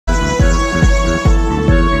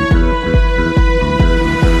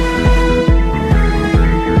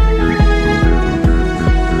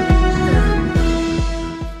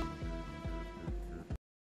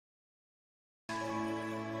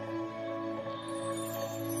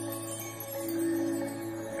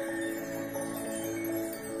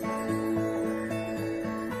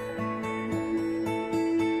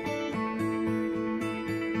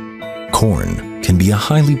corn can be a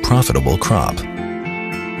highly profitable crop.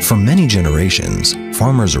 For many generations,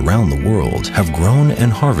 farmers around the world have grown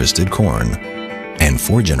and harvested corn. And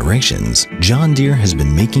for generations, John Deere has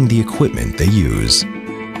been making the equipment they use.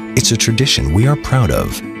 It's a tradition we are proud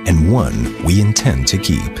of and one we intend to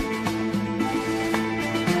keep.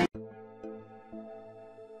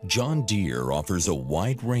 John Deere offers a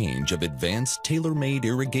wide range of advanced tailor-made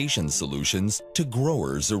irrigation solutions to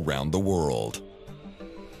growers around the world.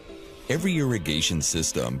 Every irrigation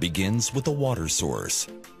system begins with a water source.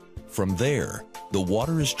 From there, the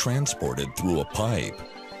water is transported through a pipe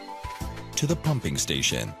to the pumping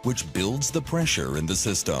station, which builds the pressure in the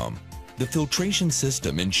system. The filtration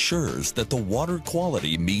system ensures that the water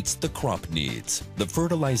quality meets the crop needs. The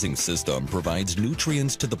fertilizing system provides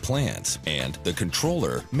nutrients to the plants, and the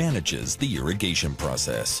controller manages the irrigation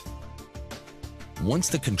process. Once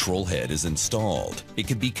the control head is installed, it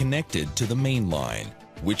can be connected to the main line,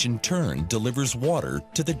 which in turn delivers water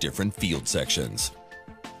to the different field sections.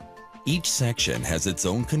 Each section has its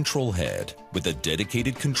own control head with a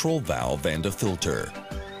dedicated control valve and a filter.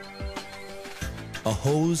 A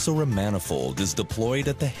hose or a manifold is deployed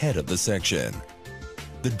at the head of the section.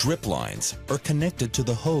 The drip lines are connected to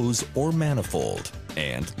the hose or manifold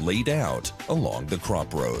and laid out along the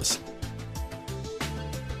crop rows.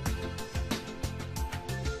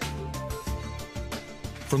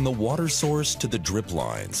 From the water source to the drip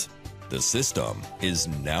lines, the system is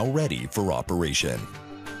now ready for operation.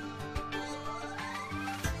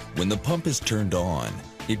 When the pump is turned on,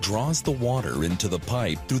 it draws the water into the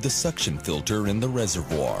pipe through the suction filter in the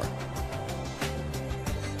reservoir.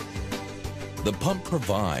 The pump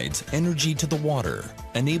provides energy to the water,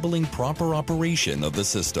 enabling proper operation of the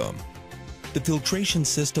system. The filtration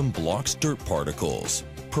system blocks dirt particles,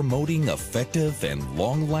 promoting effective and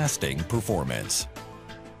long-lasting performance.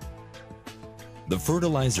 The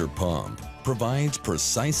fertilizer pump provides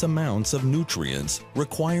precise amounts of nutrients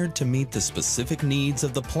required to meet the specific needs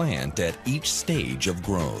of the plant at each stage of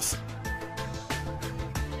growth.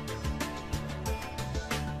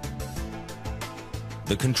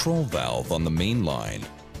 The control valve on the main line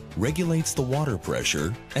regulates the water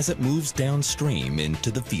pressure as it moves downstream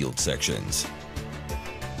into the field sections.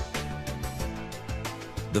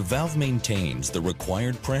 The valve maintains the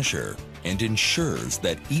required pressure and ensures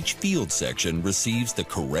that each field section receives the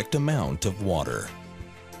correct amount of water.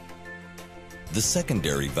 The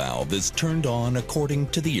secondary valve is turned on according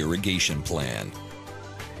to the irrigation plan.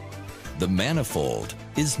 The manifold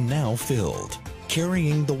is now filled,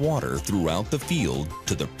 carrying the water throughout the field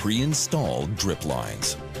to the pre-installed drip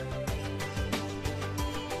lines.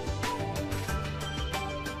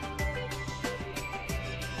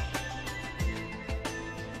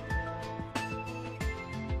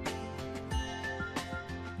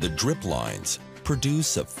 The drip lines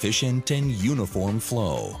produce efficient and uniform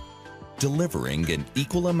flow, delivering an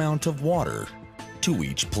equal amount of water to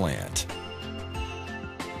each plant.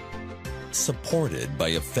 Supported by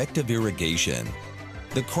effective irrigation,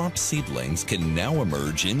 the crop seedlings can now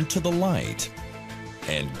emerge into the light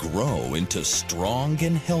and grow into strong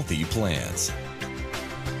and healthy plants.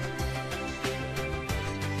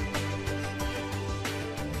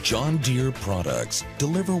 John Deere products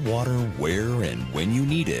deliver water where and when you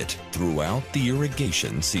need it throughout the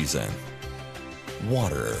irrigation season.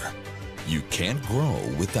 Water. You can't grow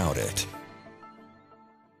without it.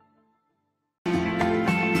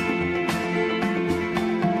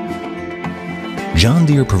 John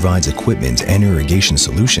Deere provides equipment and irrigation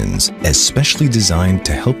solutions especially designed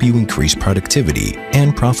to help you increase productivity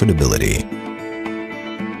and profitability.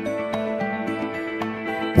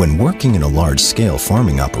 When working in a large-scale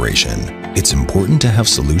farming operation, it's important to have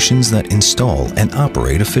solutions that install and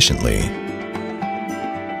operate efficiently.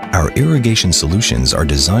 Our irrigation solutions are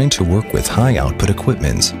designed to work with high-output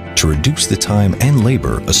equipment to reduce the time and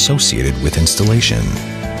labor associated with installation.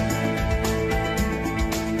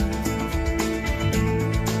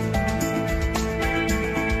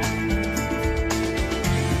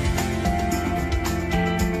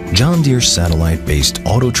 John Deere's satellite-based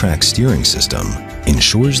AutoTrack steering system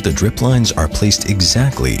ensures the drip lines are placed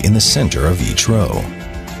exactly in the center of each row.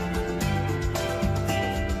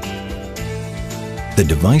 The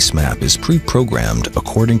device map is pre-programmed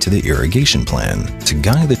according to the irrigation plan to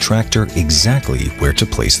guide the tractor exactly where to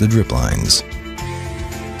place the drip lines.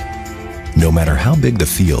 No matter how big the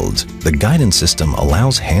field, the guidance system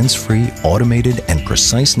allows hands-free, automated, and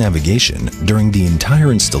precise navigation during the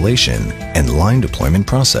entire installation and line deployment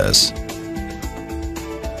process.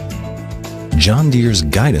 John Deere's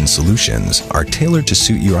guidance solutions are tailored to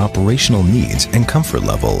suit your operational needs and comfort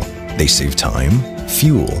level. They save time,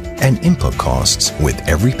 fuel, and input costs with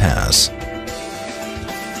every pass.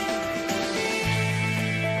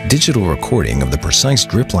 Digital recording of the precise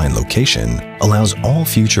drip line location allows all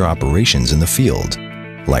future operations in the field,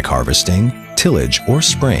 like harvesting, tillage, or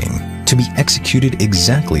spraying, to be executed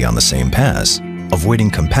exactly on the same pass, avoiding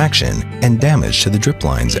compaction and damage to the drip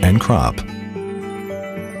lines and crop.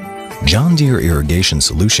 John Deere Irrigation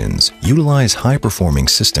Solutions utilize high-performing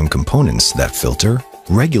system components that filter,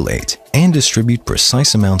 regulate, and distribute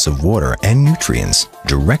precise amounts of water and nutrients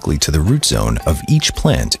directly to the root zone of each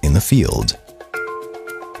plant in the field.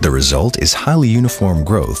 The result is highly uniform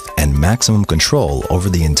growth and maximum control over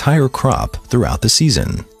the entire crop throughout the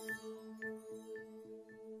season.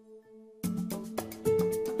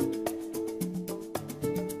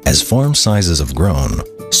 As farm sizes have grown,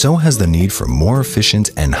 so has the need for more efficient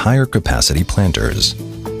and higher capacity planters.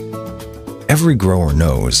 Every grower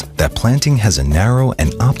knows that planting has a narrow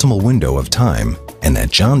and optimal window of time, and that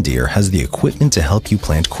John Deere has the equipment to help you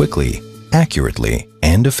plant quickly, accurately,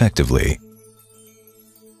 and effectively.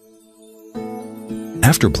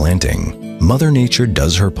 After planting, Mother Nature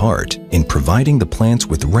does her part in providing the plants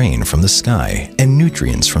with rain from the sky and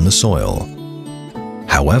nutrients from the soil.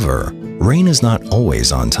 However, rain is not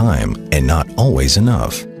always on time and not always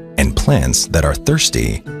enough, and plants that are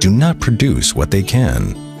thirsty do not produce what they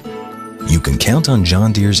can. You can count on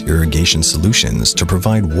John Deere's irrigation solutions to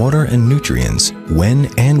provide water and nutrients when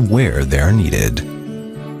and where they are needed.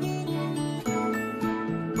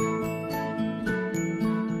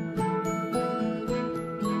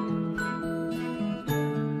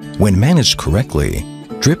 When managed correctly,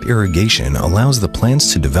 drip irrigation allows the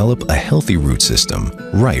plants to develop a healthy root system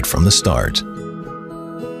right from the start.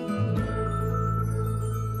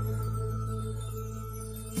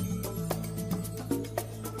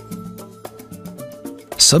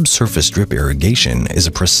 Subsurface drip irrigation is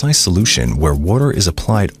a precise solution where water is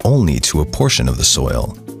applied only to a portion of the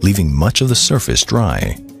soil, leaving much of the surface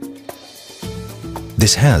dry.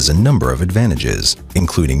 This has a number of advantages,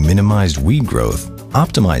 including minimized weed growth,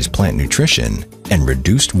 optimized plant nutrition, and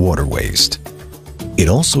reduced water waste. It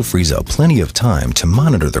also frees up plenty of time to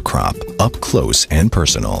monitor the crop up close and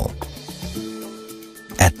personal.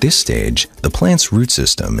 At this stage, the plant's root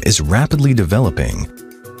system is rapidly developing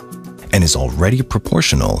and is already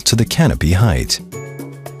proportional to the canopy height.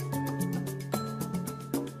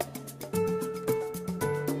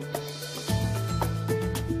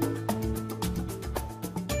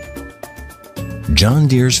 John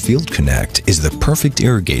Deere's Field Connect is the perfect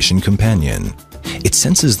irrigation companion. It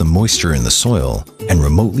senses the moisture in the soil and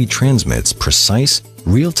remotely transmits precise,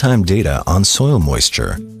 real-time data on soil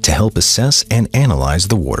moisture to help assess and analyze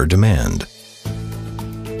the water demand.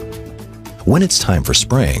 When it's time for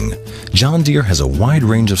spraying, John Deere has a wide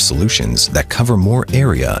range of solutions that cover more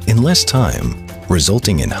area in less time,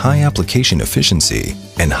 resulting in high application efficiency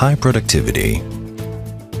and high productivity.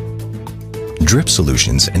 Drip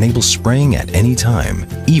solutions enable spraying at any time,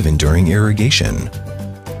 even during irrigation.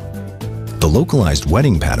 The localized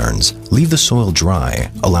wetting patterns leave the soil dry,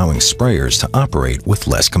 allowing sprayers to operate with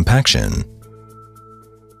less compaction.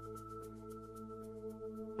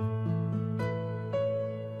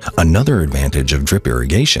 Another advantage of drip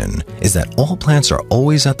irrigation is that all plants are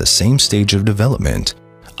always at the same stage of development,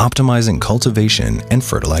 optimizing cultivation and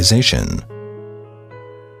fertilization.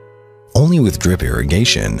 Only with drip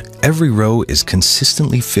irrigation, every row is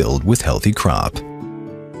consistently filled with healthy crop.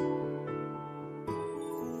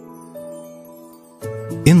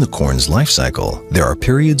 In the corn's life cycle, there are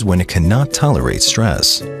periods when it cannot tolerate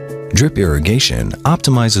stress. Drip irrigation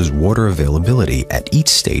optimizes water availability at each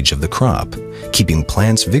stage of the crop, keeping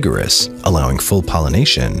plants vigorous, allowing full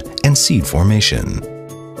pollination and seed formation.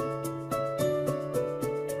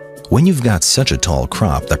 When you've got such a tall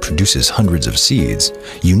crop that produces hundreds of seeds,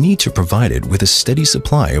 you need to provide it with a steady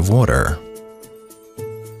supply of water.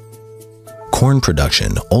 Corn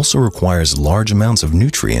production also requires large amounts of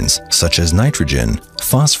nutrients such as nitrogen,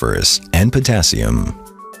 phosphorus, and potassium.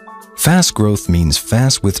 Fast growth means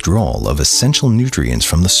fast withdrawal of essential nutrients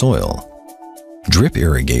from the soil. Drip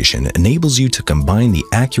irrigation enables you to combine the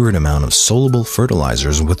accurate amount of soluble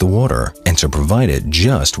fertilizers with the water and to provide it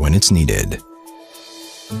just when it's needed.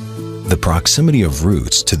 The proximity of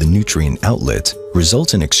roots to the nutrient outlet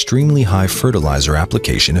results in extremely high fertilizer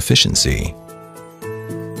application efficiency.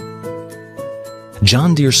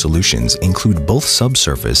 John Deere solutions include both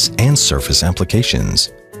subsurface and surface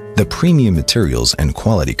applications. The premium materials and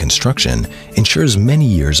quality construction ensures many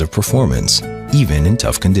years of performance, even in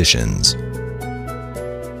tough conditions.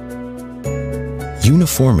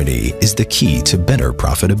 Uniformity is the key to better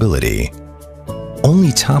profitability.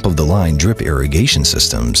 Only top-of-the-line drip irrigation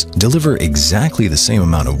systems deliver exactly the same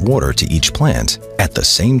amount of water to each plant at the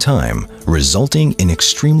same time, resulting in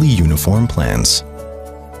extremely uniform plants.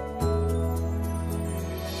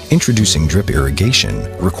 Introducing drip irrigation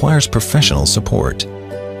requires professional support.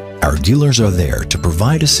 Our dealers are there to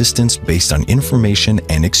provide assistance based on information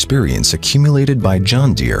and experience accumulated by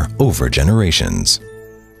John Deere over generations.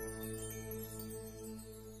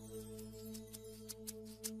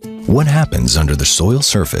 What happens under the soil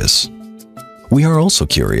surface? We are also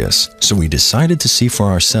curious, so we decided to see for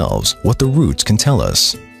ourselves what the roots can tell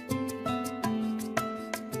us.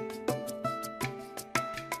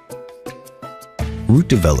 Root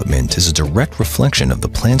development is a direct reflection of the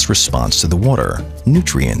plant's response to the water,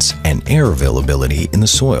 nutrients, and air availability in the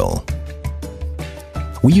soil.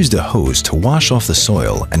 We used a hose to wash off the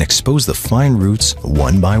soil and expose the fine roots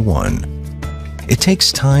one by one. It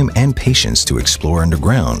takes time and patience to explore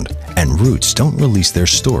underground, and roots don't release their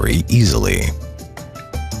story easily.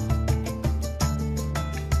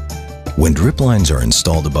 When drip lines are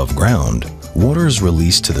installed above ground, water is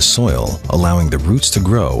released to the soil, allowing the roots to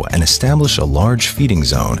grow and establish a large feeding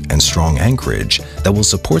zone and strong anchorage that will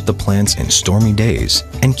support the plants in stormy days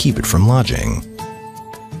and keep it from lodging.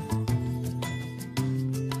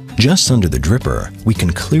 Just under the dripper, we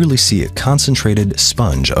can clearly see a concentrated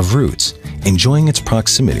sponge of roots, enjoying its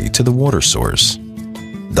proximity to the water source.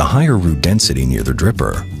 The higher root density near the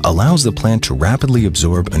dripper allows the plant to rapidly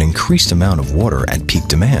absorb an increased amount of water at peak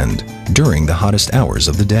demand during the hottest hours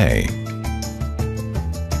of the day.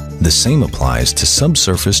 The same applies to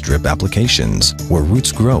subsurface drip applications, where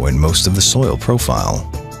roots grow in most of the soil profile,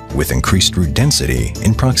 with increased root density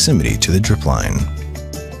in proximity to the drip line.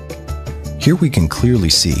 Here we can clearly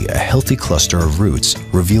see a healthy cluster of roots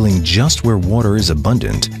revealing just where water is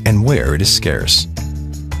abundant and where it is scarce.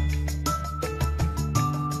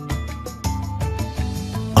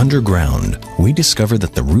 Underground, we discover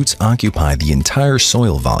that the roots occupy the entire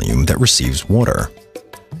soil volume that receives water.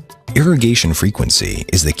 Irrigation frequency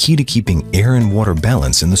is the key to keeping air and water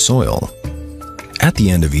balance in the soil. At the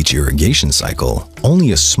end of each irrigation cycle,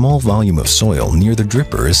 only a small volume of soil near the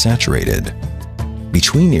dripper is saturated.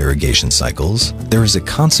 Between irrigation cycles, there is a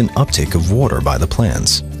constant uptake of water by the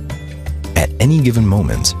plants. At any given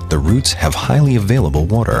moment, the roots have highly available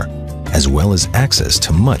water, as well as access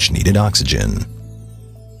to much-needed oxygen.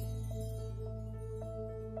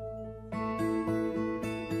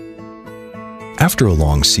 After a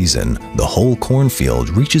long season, the whole cornfield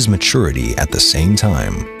reaches maturity at the same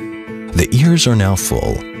time. The ears are now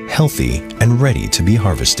full, healthy, and ready to be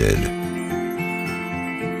harvested.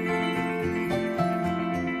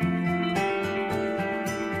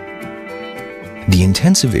 The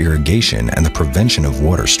intensive irrigation and the prevention of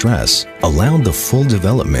water stress allowed the full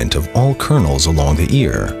development of all kernels along the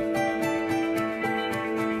ear.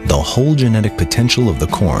 The whole genetic potential of the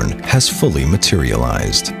corn has fully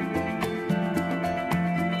materialized.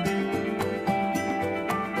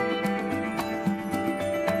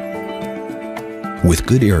 With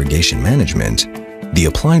good irrigation management, the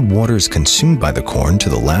applied water is consumed by the corn to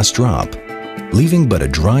the last drop, leaving but a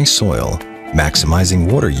dry soil,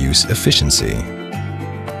 maximizing water use efficiency.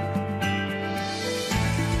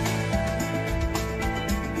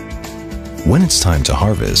 When it's time to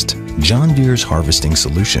harvest, John Deere's harvesting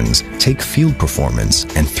solutions take field performance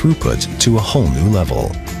and throughput to a whole new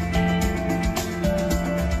level.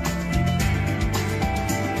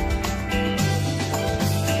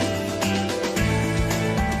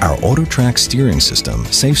 Our AutoTrack steering system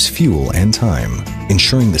saves fuel and time,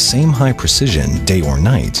 ensuring the same high precision day or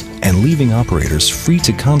night and leaving operators free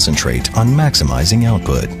to concentrate on maximizing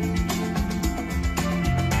output.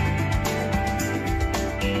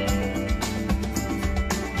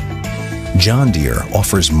 John Deere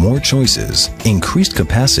offers more choices, increased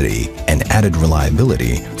capacity, and added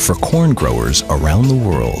reliability for corn growers around the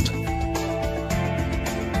world.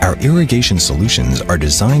 Our irrigation solutions are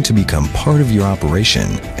designed to become part of your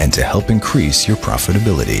operation and to help increase your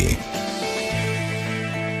profitability.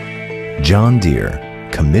 John Deere,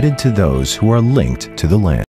 committed to those who are linked to the land.